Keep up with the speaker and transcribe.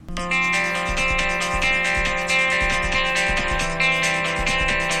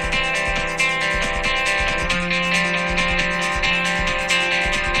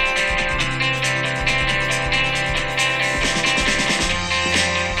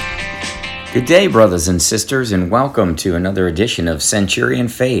Good day, brothers and sisters, and welcome to another edition of Centurion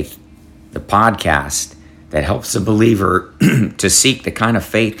Faith, the podcast that helps a believer to seek the kind of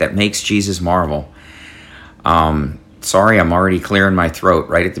faith that makes Jesus marvel. Sorry, I'm already clearing my throat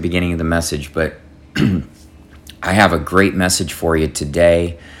right at the beginning of the message, but I have a great message for you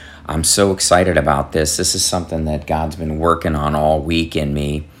today. I'm so excited about this. This is something that God's been working on all week in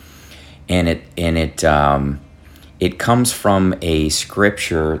me, and it comes from a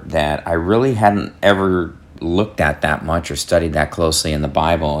scripture that I really hadn't ever looked at that much or studied that closely in the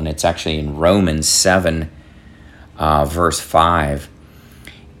Bible, and it's actually in Romans 7, verse 5.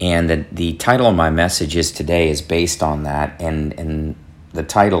 And the title of my message today is based on that, and the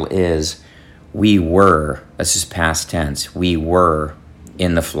title is, We Were, this is past tense, we were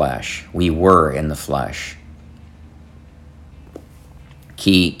in the flesh. We were in the flesh.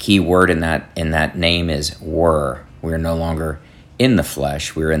 Key word in that name is were. We're no longer in the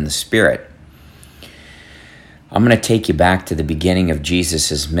flesh, we're in the spirit. I'm going to take you back to the beginning of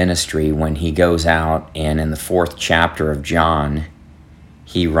Jesus' ministry when he goes out, and in the 4th chapter of John,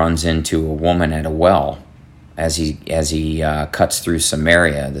 he runs into a woman at a well as he cuts through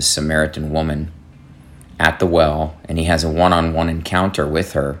Samaria, the Samaritan woman at the well, and he has a one-on-one encounter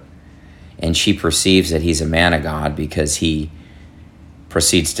with her, and she perceives that he's a man of God because he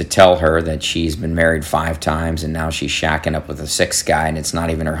proceeds to tell her that she's been married 5 times and now she's shacking up with a 6th guy and it's not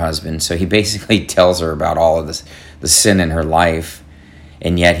even her husband. So he basically tells her about all of this, the sin in her life,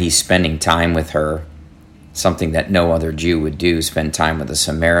 and yet he's spending time with her, something that no other Jew would do, spend time with a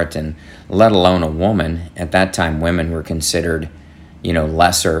Samaritan, let alone a woman. At that time, women were considered,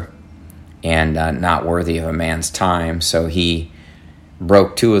 lesser and not worthy of a man's time. So he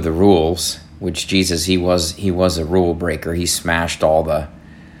broke 2 of the rules, which Jesus, he was a rule breaker. He smashed all the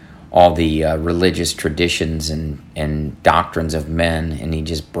religious traditions and doctrines of men, and he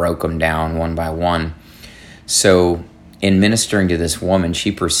just broke them down one by one. So in ministering to this woman,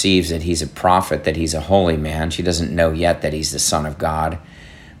 she perceives that he's a prophet, that he's a holy man. She doesn't know yet that he's the Son of God,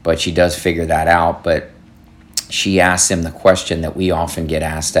 but she does figure that out. But she asks him the question that we often get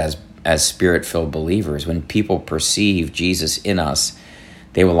asked as Spirit-filled believers. When people perceive Jesus in us,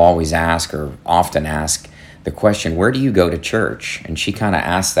 they will always ask, or often ask, the question, where do you go to church? And she kind of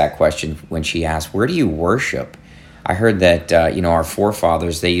asked that question when she asked, where do you worship? I heard that, our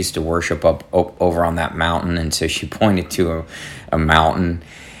forefathers, they used to worship up over on that mountain. And so she pointed to a mountain.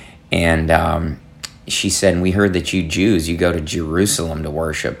 And she said, we heard that you Jews, you go to Jerusalem to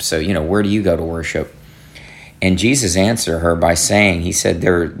worship. So, where do you go to worship? And Jesus answered her by saying, he said,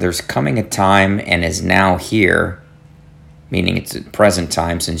 there's coming a time and is now here, meaning it's a present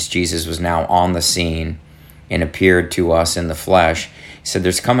time since Jesus was now on the scene and appeared to us in the flesh. He said,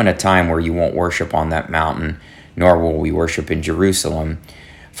 there's coming a time where you won't worship on that mountain, nor will we worship in Jerusalem.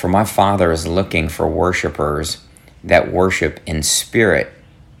 For my Father is looking for worshipers that worship in spirit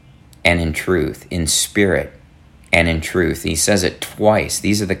and in truth. In spirit and in truth. He says it twice.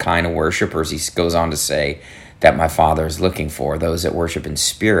 These are the kind of worshipers, he goes on to say, that my Father is looking for, those that worship in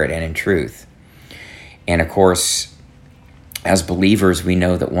spirit and in truth. And of course, as believers, we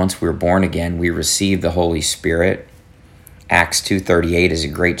know that once we're born again, we receive the Holy Spirit. Acts 2:38 is a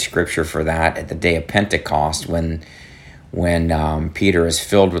great scripture for that. At the day of Pentecost, when Peter is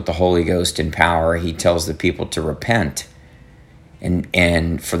filled with the Holy Ghost in power, he tells the people to repent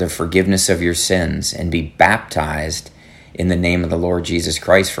and for the forgiveness of your sins and be baptized in the name of the Lord Jesus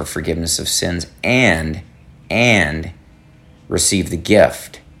Christ for forgiveness of sins and receive the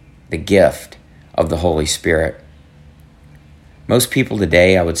gift of the Holy Spirit. Most people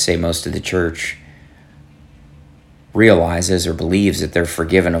today, I would say most of the church, realizes or believes that they're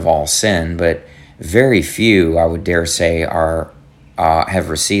forgiven of all sin, but very few, I would dare say, have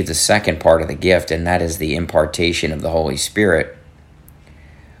received the second part of the gift, and that is the impartation of the Holy Spirit.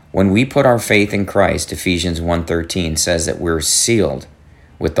 When we put our faith in Christ, Ephesians 1:13 says that we're sealed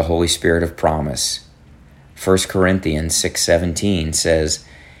with the Holy Spirit of promise. 1 Corinthians 6:17 says,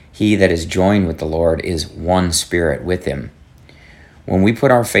 he that is joined with the Lord is one spirit with him. When we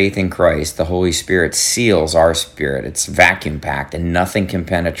put our faith in Christ, the Holy Spirit seals our spirit. It's vacuum-packed, and nothing can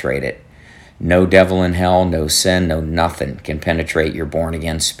penetrate it. No devil in hell, no sin, no nothing can penetrate your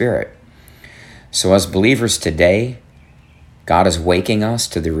born-again spirit. So as believers today, God is waking us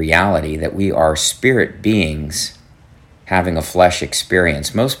to the reality that we are spirit beings having a flesh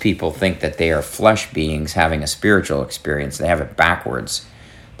experience. Most people think that they are flesh beings having a spiritual experience. They have it backwards.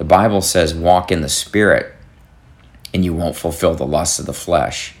 The Bible says, walk in the Spirit, and you won't fulfill the lusts of the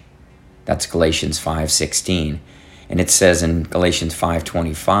flesh. That's Galatians 5:16. And it says in Galatians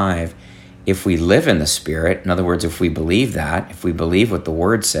 5:25, if we live in the Spirit, in other words, if we believe that, if we believe what the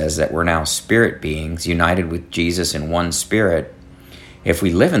Word says, that we're now spirit beings united with Jesus in one Spirit, if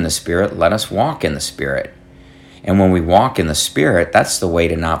we live in the Spirit, let us walk in the Spirit. And when we walk in the Spirit, that's the way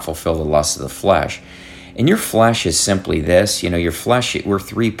to not fulfill the lusts of the flesh. And your flesh is simply this. Your flesh, we're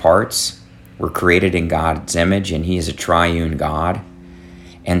three parts. We're created in God's image, and He is a triune God.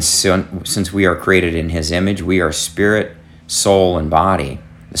 And so, since we are created in His image, we are spirit, soul, and body.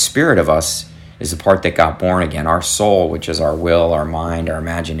 The spirit of us is the part that got born again. Our soul, which is our will, our mind, our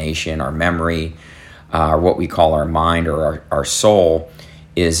imagination, our memory, what we call our mind or our soul,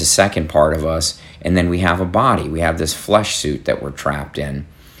 is the second part of us. And then we have a body. We have this flesh suit that we're trapped in.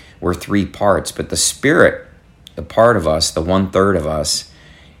 We're three parts. But the spirit, the part of us, the 1/3 of us,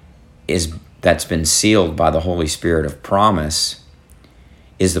 that's been sealed by the Holy Spirit of promise,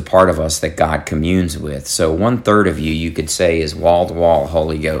 is the part of us that God communes with. So 1/3 of you could say, is wall-to-wall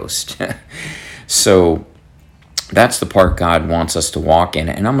Holy Ghost. So that's the part God wants us to walk in.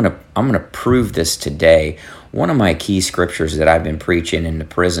 And I'm gonna prove this today. One of my key scriptures that I've been preaching in the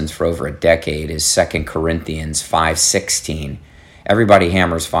prisons for over a decade is 2 Corinthians 5:16. Everybody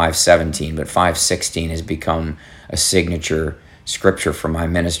hammers 5:17, but 5:16 has become a signature scripture for my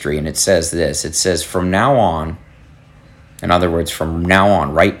ministry. And it says this. It says, from now on, in other words, from now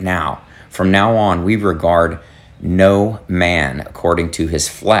on, right now, from now on, we regard no man according to his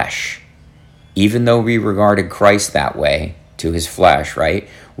flesh. Even though we regarded Christ that way, to his flesh, right?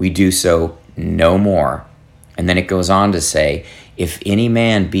 We do so no more. And then it goes on to say, if any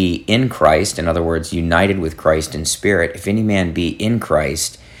man be in Christ, in other words, united with Christ in spirit, if any man be in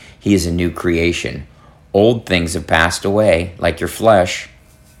Christ, he is a new creation. Old things have passed away, like your flesh.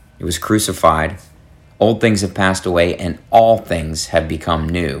 It was crucified. Old things have passed away, and all things have become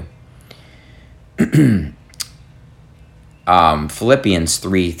new. Philippians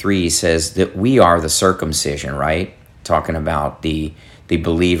 3:3 says that we are the circumcision, right? Talking about the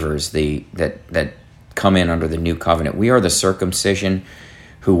believers that come in under the new covenant. We are the circumcision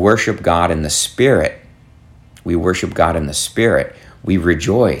who worship God in the Spirit. We worship God in the Spirit. We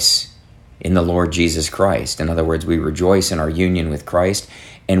rejoice in the Lord Jesus Christ. In other words, we rejoice in our union with Christ,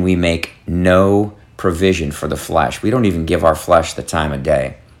 and we make no provision for the flesh. We don't even give our flesh the time of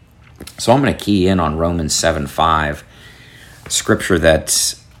day. So I'm going to key in on Romans 7:5, scripture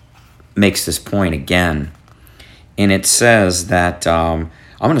that makes this point again. And it says that, I'm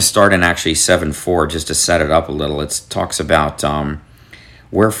going to start in actually 7:4 just to set it up a little. It talks about,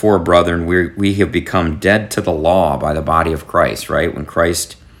 wherefore, brethren, we have become dead to the law by the body of Christ, right? When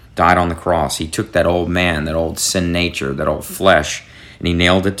Christ died on the cross, he took that old man, that old sin nature, that old flesh, and he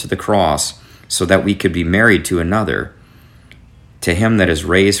nailed it to the cross, so that we could be married to another, to him that is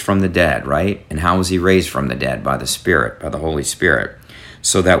raised from the dead, right? And how was he raised from the dead? By the Spirit, by the Holy Spirit,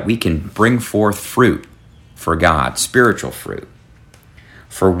 so that we can bring forth fruit for God, spiritual fruit.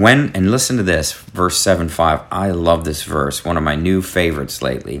 For when, and listen to this, verse 7:5, I love this verse, one of my new favorites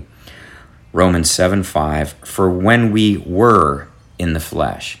lately. Romans 7:5, for when we were in the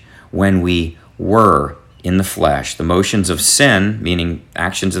flesh, when we were in the flesh, the motions of sin, meaning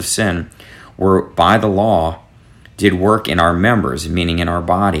actions of sin, were by the law, did work in our members, meaning in our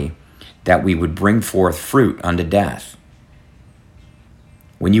body, that we would bring forth fruit unto death.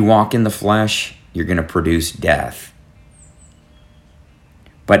 When you walk in the flesh, you're going to produce death.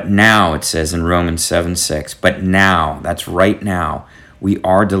 But now, it says in Romans 7:6, but now, that's right now, we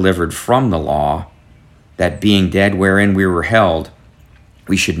are delivered from the law, that being dead wherein we were held,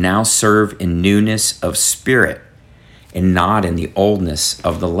 we should now serve in newness of spirit, and not in the oldness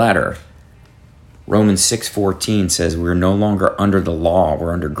of the letter. Romans 6:14 says we're no longer under the law,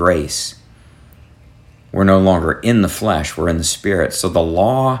 we're under grace. We're no longer in the flesh, we're in the Spirit. So the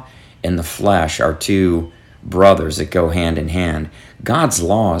law and the flesh are two brothers that go hand in hand. God's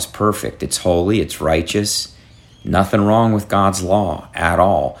law is perfect. It's holy, it's righteous. Nothing wrong with God's law at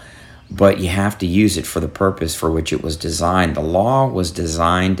all. But you have to use it for the purpose for which it was designed. The law was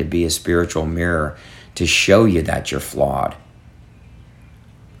designed to be a spiritual mirror to show you that you're flawed.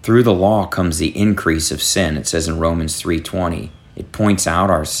 Through the law comes the increase of sin. It says in Romans 3:20. It points out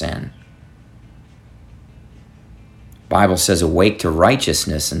our sin. Bible says, awake to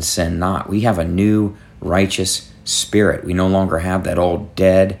righteousness and sin not. We have a new righteous spirit. We no longer have that old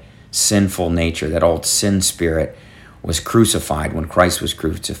dead, sinful nature. That old sin spirit was crucified when Christ was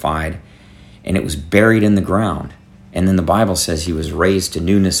crucified, and it was buried in the ground. And then the Bible says he was raised to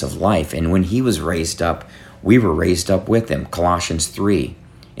newness of life. And when he was raised up, we were raised up with him, Colossians 3,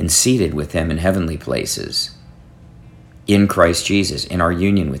 and seated with him in heavenly places, in Christ Jesus, in our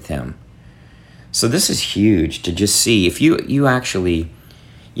union with him. So this is huge to just see. If you actually,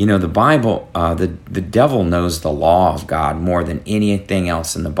 You know, the Bible, the devil knows the law of God more than anything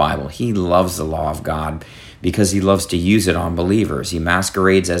else in the Bible. He loves the law of God because he loves to use it on believers. He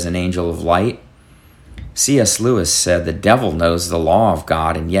masquerades as an angel of light. C.S. Lewis said the devil knows the law of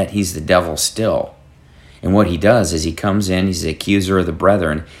God, and yet he's the devil still. And what he does is he comes in, he's the accuser of the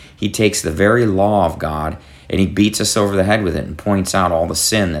brethren. He takes the very law of God and he beats us over the head with it and points out all the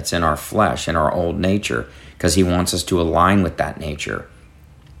sin that's in our flesh and our old nature, because he wants us to align with that nature.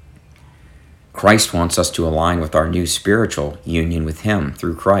 Christ wants us to align with our new spiritual union with him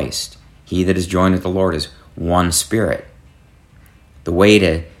through Christ. He that is joined with the Lord is one spirit. The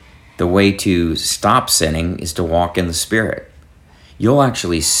way to stop sinning is to walk in the Spirit. You'll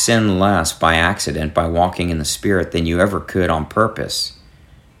actually sin less by accident by walking in the Spirit than you ever could on purpose.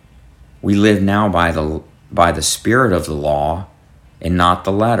 We live now by the spirit of the law and not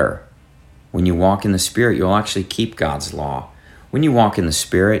the letter. When you walk in the Spirit, you'll actually keep God's law. When you walk in the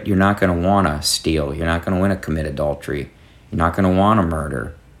Spirit, you're not going to want to steal. You're not going to want to commit adultery. You're not going to want to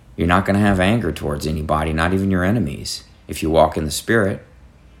murder. You're not going to have anger towards anybody, not even your enemies, if you walk in the Spirit.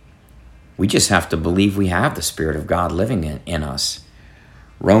 We just have to believe we have the Spirit of God living in us.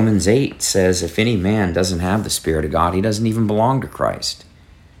 Romans 8 says if any man doesn't have the Spirit of God, he doesn't even belong to Christ.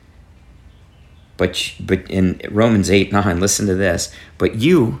 But in Romans 8:9, listen to this. But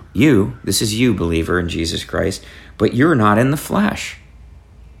you, this is you, believer in Jesus Christ, but you're not in the flesh.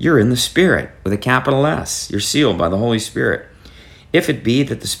 You're in the Spirit, with a capital S. You're sealed by the Holy Spirit. If it be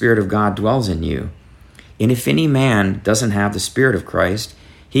that the Spirit of God dwells in you. And if any man doesn't have the Spirit of Christ,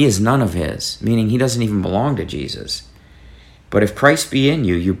 he is none of his, meaning he doesn't even belong to Jesus. But if Christ be in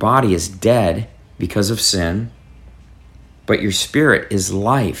you, your body is dead because of sin, but your spirit is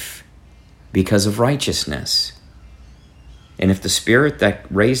life because of righteousness. And if the Spirit that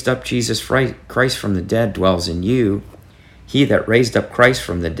raised up Jesus Christ from the dead dwells in you, he that raised up Christ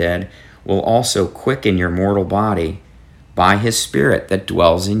from the dead will also quicken your mortal body by his Spirit that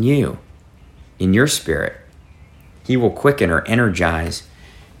dwells in you, in your spirit. He will quicken or energize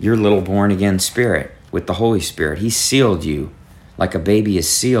your little born-again spirit with the Holy Spirit. He sealed you like a baby is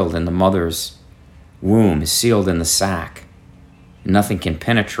sealed in the mother's womb, is sealed in the sack. Nothing can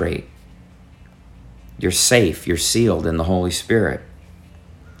penetrate. You're safe. You're sealed in the Holy Spirit.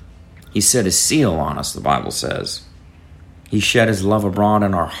 He set his seal on us, the Bible says. He shed his love abroad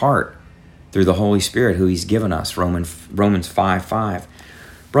in our heart through the Holy Spirit who he's given us, Romans 5:5.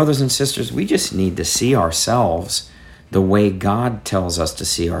 Brothers and sisters, we just need to see ourselves the way God tells us to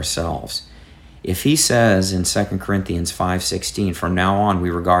see ourselves. If he says in 2 Corinthians 5:16, from now on we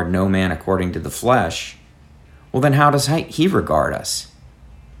regard no man according to the flesh, well then how does he regard us?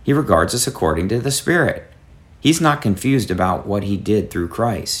 He regards us according to the Spirit. He's not confused about what he did through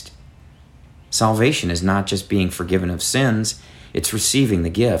Christ. Salvation is not just being forgiven of sins, it's receiving the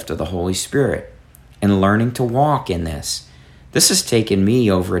gift of the Holy Spirit and learning to walk in this. This has taken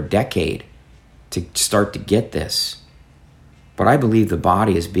me over a decade to start to get this. But I believe the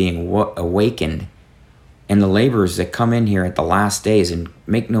body is being awakened, and the laborers that come in here at the last days, and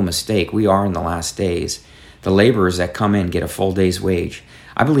make no mistake, we are in the last days, the laborers that come in get a full day's wage.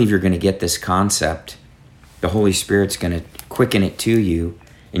 I believe you're going to get this concept. The Holy Spirit's going to quicken it to you,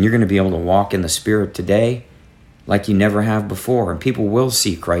 and you're going to be able to walk in the Spirit today like you never have before, and people will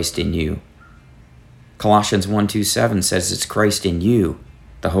see Christ in you. Colossians 1:27 says it's Christ in you,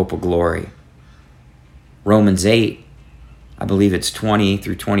 the hope of glory. Romans 8, I believe it's 20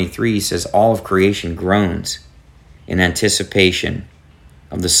 through 23, says all of creation groans in anticipation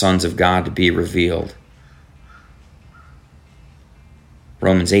of the sons of God to be revealed.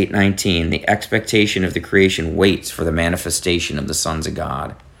 Romans 8:19, the expectation of the creation waits for the manifestation of the sons of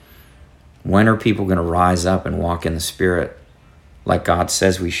God. When are people going to rise up and walk in the Spirit like God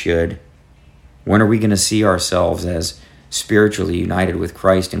says we should? When are we going to see ourselves as spiritually united with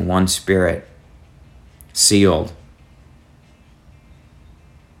Christ in one Spirit, sealed?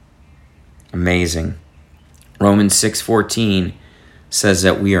 Amazing. Romans 6:14 says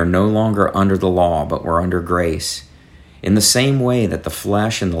that we are no longer under the law, but we're under grace. In the same way that the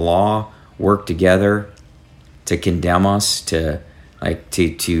flesh and the law work together to condemn us, to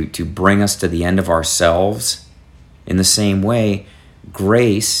bring us to the end of ourselves, in the same way,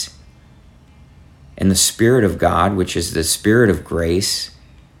 grace and the Spirit of God, which is the Spirit of grace,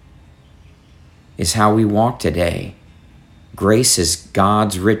 is how we walk today. Grace is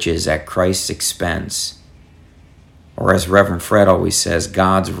God's riches at Christ's expense. Or as Reverend Fred always says,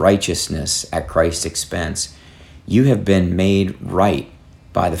 God's righteousness at Christ's expense. You have been made right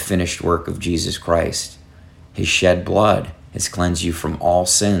by the finished work of Jesus Christ. His shed blood has cleansed you from all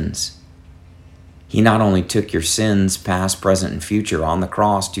sins. He not only took your sins, past, present, and future, on the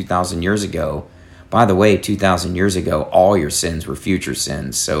cross 2,000 years ago. By the way, 2,000 years ago, all your sins were future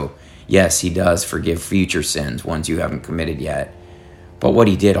sins. So yes, he does forgive future sins, ones you haven't committed yet. But what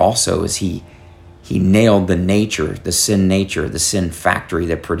he did also is he nailed the sin factory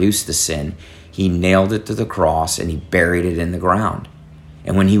that produced the sin. He nailed it to the cross and he buried it in the ground.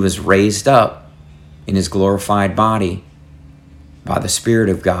 And when he was raised up in his glorified body by the Spirit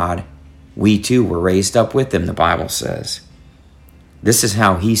of God, we too were raised up with him, the Bible says. This is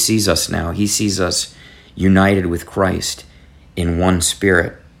how he sees us now. He sees us united with Christ in one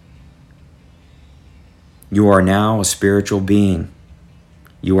spirit. You are now a spiritual being.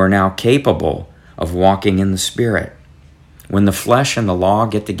 You are now capable of walking in the Spirit. When the flesh and the law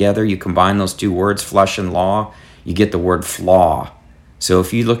get together, you combine those two words, flesh and law, you get the word flaw. So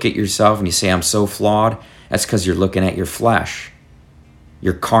if you look at yourself and you say, I'm so flawed, that's because you're looking at your flesh.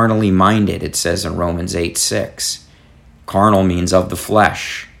 You're carnally minded, it says in Romans 8:6. Carnal means of the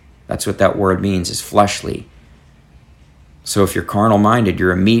flesh. That's what that word means, is fleshly. So if you're carnal minded,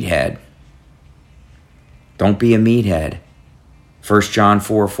 you're a meathead. Don't be a meathead. 1 John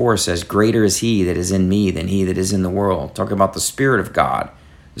 4:4 says, greater is he that is in me than he that is in the world. Talking about the Spirit of God,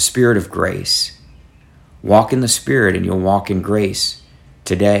 the Spirit of grace. Walk in the Spirit and you'll walk in grace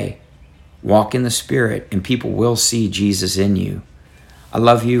today. Walk in the Spirit and people will see Jesus in you. I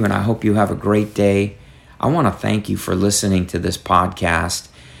love you and I hope you have a great day. I want to thank you for listening to this podcast.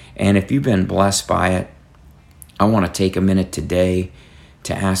 And if you've been blessed by it, I want to take a minute today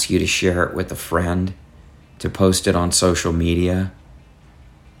to ask you to share it with a friend, to post it on social media.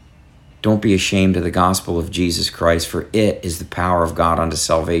 Don't be ashamed of the gospel of Jesus Christ, for it is the power of God unto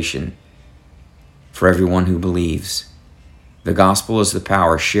salvation for everyone who believes. The gospel is the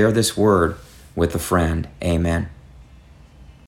power. Share this word with a friend. Amen.